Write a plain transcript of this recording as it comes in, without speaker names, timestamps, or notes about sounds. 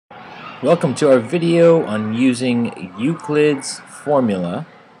Welcome to our video on using Euclid's formula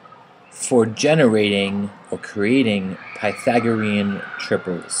for generating or creating Pythagorean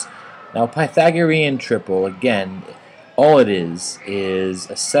triples. Now, Pythagorean triple, again, all it is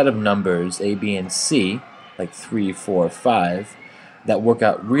a set of numbers A, B, and C, like 3, 4, 5, that work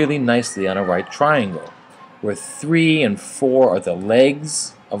out really nicely on a right triangle, where 3 and 4 are the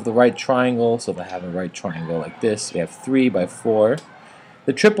legs of the right triangle. So if I have a right triangle like this, we have 3 by 4.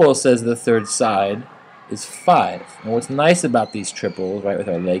 The triple says the third side is 5. And what's nice about these triples, right, with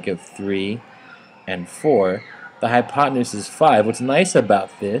our leg of 3 and 4, the hypotenuse is 5. What's nice about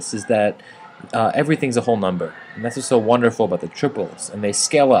this is that everything's a whole number. And that's what's so wonderful about the triples. And they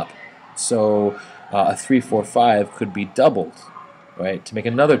scale up. So a 3, 4, 5 could be doubled, right, to make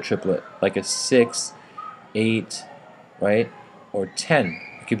another triplet, like a 6, 8, right, or 10.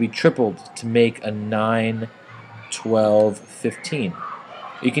 It could be tripled to make a 9, 12, 15.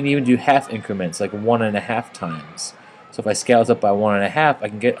 You can even do half increments, like 1.5 times. So if I scale this up by 1.5, I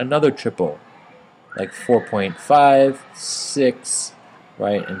can get another triple, like 4.5, 6,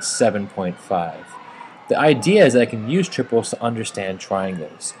 right, and 7.5. The idea is that I can use triples to understand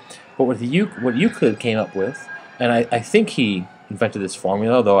triangles. But what Euclid came up with, and I think he invented this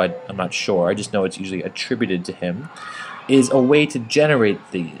formula, although I'm not sure, I just know it's usually attributed to him, is a way to generate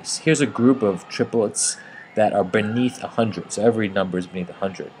these. Here's a group of triplets that are beneath 100, so every number is beneath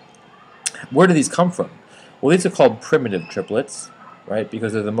 100. Where do these come from? Well, these are called primitive triplets, right,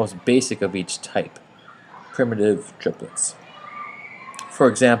 because they're the most basic of each type. Primitive triplets. For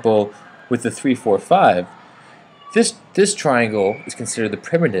example, with the 3, 4, 5, this triangle is considered the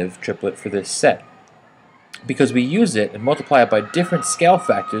primitive triplet for this set, because we use it and multiply it by different scale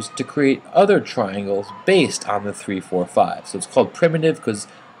factors to create other triangles based on the 3, 4, 5. So it's called primitive because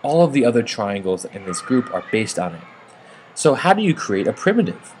all of the other triangles in this group are based on it. So how do you create a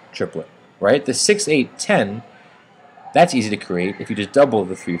primitive triplet, right? The 6, 8, 10, that's easy to create if you just double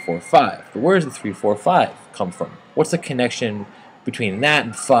the 3, 4, 5. But where does the 3, 4, 5 come from? What's the connection between that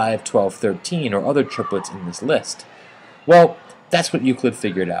and 5, 12, 13, or other triplets in this list? Well, that's what Euclid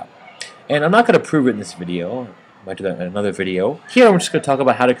figured out. And I'm not going to prove it in this video. I might do that in another video. Here I'm just going to talk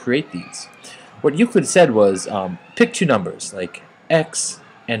about how to create these. What Euclid said was pick two numbers, like x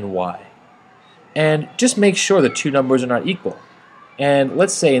and y, and just make sure the two numbers are not equal. And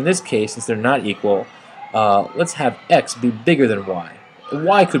let's say in this case, since they're not equal, let's have x be bigger than y.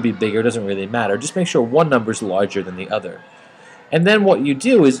 Y could be bigger, doesn't really matter. Just make sure one number is larger than the other. And then what you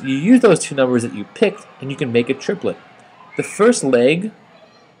do is you use those two numbers that you picked, and you can make a triplet. The first leg,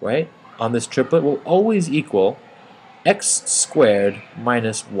 right, on this triplet will always equal x squared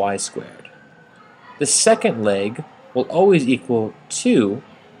minus y squared. The second leg will always equal 2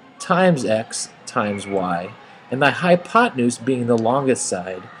 times x times y, and the hypotenuse, being the longest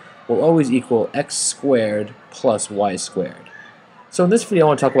side, will always equal x squared plus y squared. So in this video I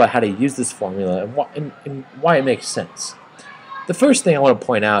want to talk about how to use this formula and why it makes sense. The first thing I want to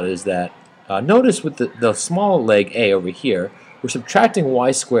point out is that notice with the small leg a over here, we're subtracting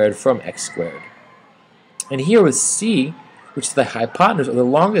y squared from x squared. And here with c, which is the hypotenuse or the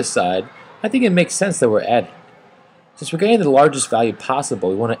longest side, I think it makes sense that we're adding. Since we're getting the largest value possible,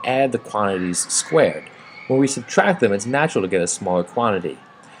 we want to add the quantities squared. When we subtract them, it's natural to get a smaller quantity.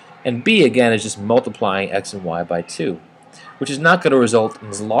 And b, again, is just multiplying x and y by 2, which is not going to result in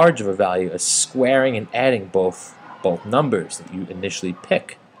as large of a value as squaring and adding both numbers that you initially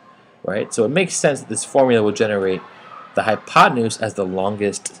pick, right? So it makes sense that this formula will generate the hypotenuse as the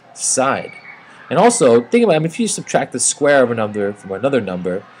longest side. And also, think about it, if you subtract the square of a number from another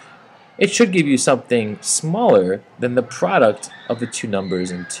number, it should give you something smaller than the product of the two numbers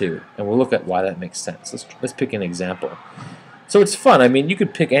in 2. And we'll look at why that makes sense. Let's pick an example. So it's fun. I mean, you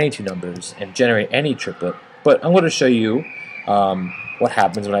could pick any two numbers and generate any triplet, but I'm going to show you what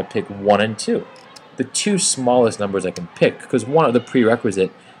happens when I pick 1 and 2. The two smallest numbers I can pick, because one of the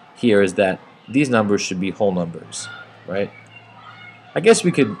prerequisite here is that these numbers should be whole numbers, right? I guess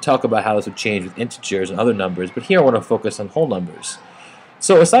we could talk about how this would change with integers and other numbers, but here I want to focus on whole numbers.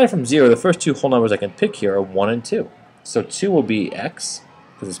 So aside from 0, the first two whole numbers I can pick here are 1 and 2. So 2 will be x,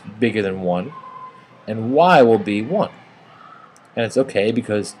 because it's bigger than 1, and y will be 1. And it's okay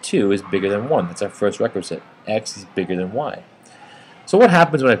because 2 is bigger than 1. That's our first requisite. X is bigger than y. So what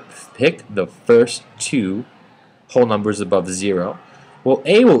happens when I pick the first two whole numbers above 0? Well,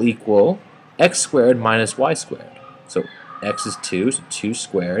 a will equal x squared minus y squared. So x is 2, so 2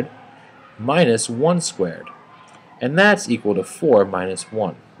 squared minus 1 squared. And that's equal to 4 minus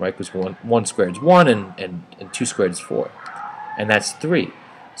 1, right? Because 1 squared is 1 and 2 squared is 4. And that's 3.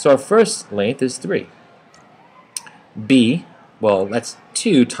 So our first length is 3. B Well, that's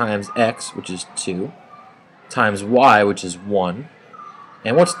 2 times x, which is 2, times y, which is 1.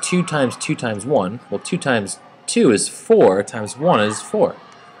 And what's 2 times 2 times 1? Well, 2 times 2 is 4, times 1 is 4.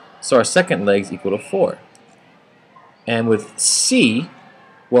 So our second leg is equal to 4. And with c,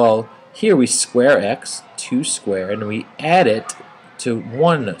 well, here we square x, 2 squared, and we add it to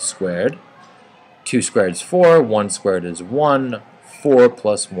 1 squared. 2 squared is 4, 1 squared is 1, 4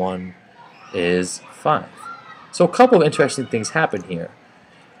 plus 1 is 5. So a couple of interesting things happen here.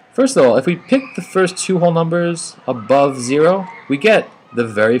 First of all, if we pick the first two whole numbers above 0, we get the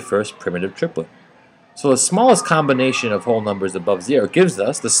very first primitive triplet. So the smallest combination of whole numbers above 0 gives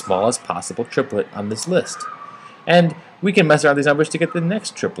us the smallest possible triplet on this list. And we can mess around these numbers to get the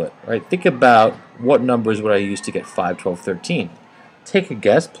next triplet, right? Think about what numbers would I use to get 5, 12, 13. Take a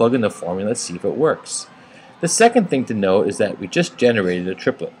guess, plug in the formula, let's see if it works. The second thing to note is that we just generated a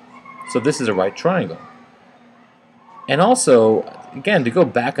triplet. So this is a right triangle. And also, again, to go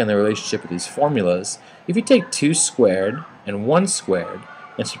back on the relationship of these formulas, if you take 2 squared and 1 squared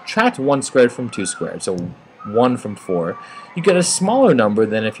and subtract 1 squared from 2 squared, so 1 from 4, you get a smaller number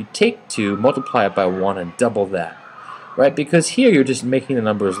than if you take 2, multiply it by 1, and double that. Right? Because here you're just making the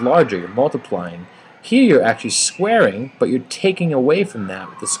numbers larger, you're multiplying. Here you're actually squaring, but you're taking away from that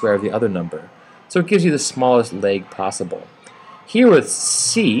with the square of the other number. So it gives you the smallest leg possible. Here with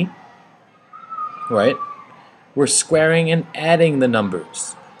c, right, we're squaring and adding the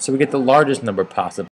numbers. So we get the largest number possible.